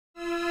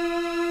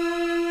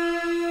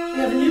We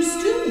have a new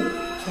student,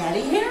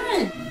 Caddy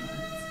Heron.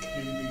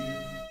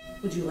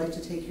 Would you like to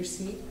take your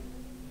seat?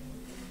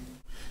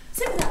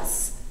 Sit with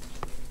us.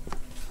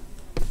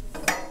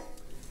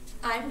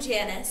 I'm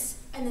Janice,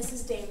 and this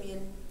is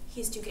Damien.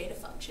 He's too gay to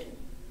function.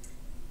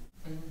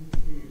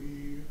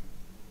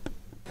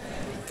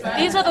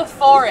 These are the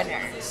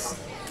foreigners.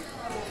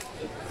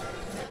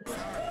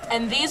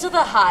 And these are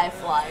the high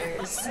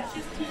flyers.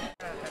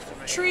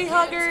 Tree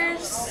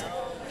huggers.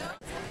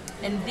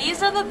 And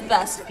these are the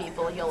best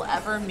people you'll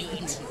ever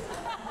meet.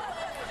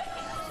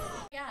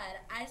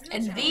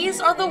 And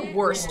these are the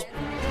worst.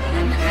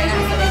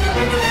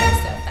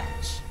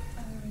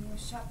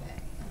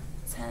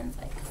 Sounds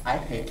like. I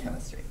hate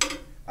chemistry.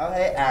 Oh,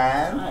 hey,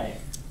 Anne. Hi.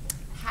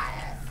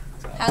 Hi.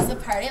 How's the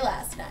party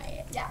last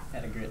night? Yeah.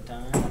 Had a great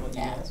time. How about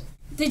you guys?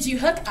 Did you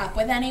hook up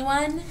with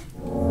anyone?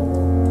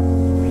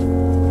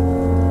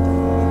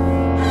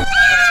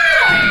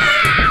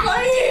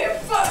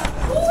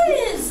 Who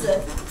is?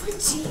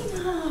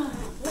 Regina.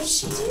 What'd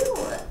she do?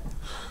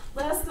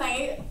 Last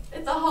night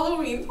at the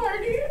Halloween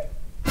party.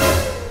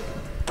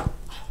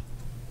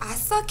 I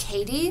saw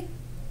Katie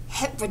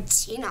hit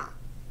Regina,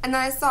 and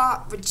then I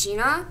saw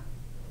Regina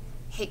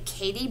hit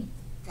Katie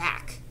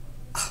back.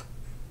 I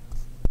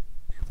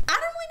don't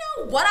really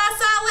know what I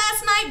saw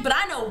last night, but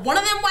I know one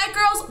of them white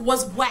girls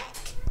was whack.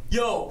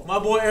 Yo, my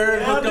boy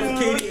Aaron hooked up with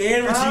Katie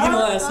and Regina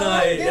last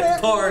night at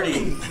the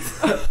party.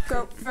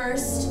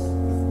 First,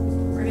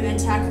 we're gonna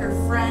attack her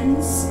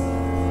friends,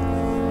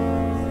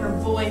 her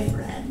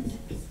boyfriend,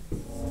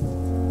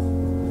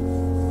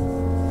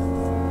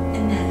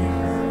 and then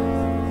her.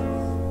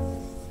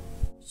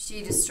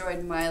 She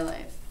destroyed my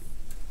life.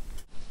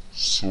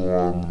 So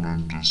I'm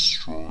gonna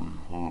destroy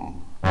her.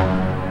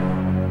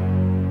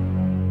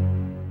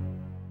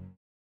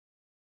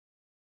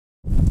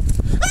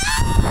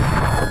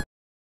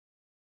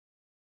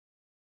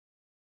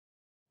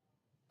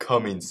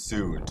 Coming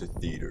soon to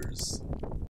theaters.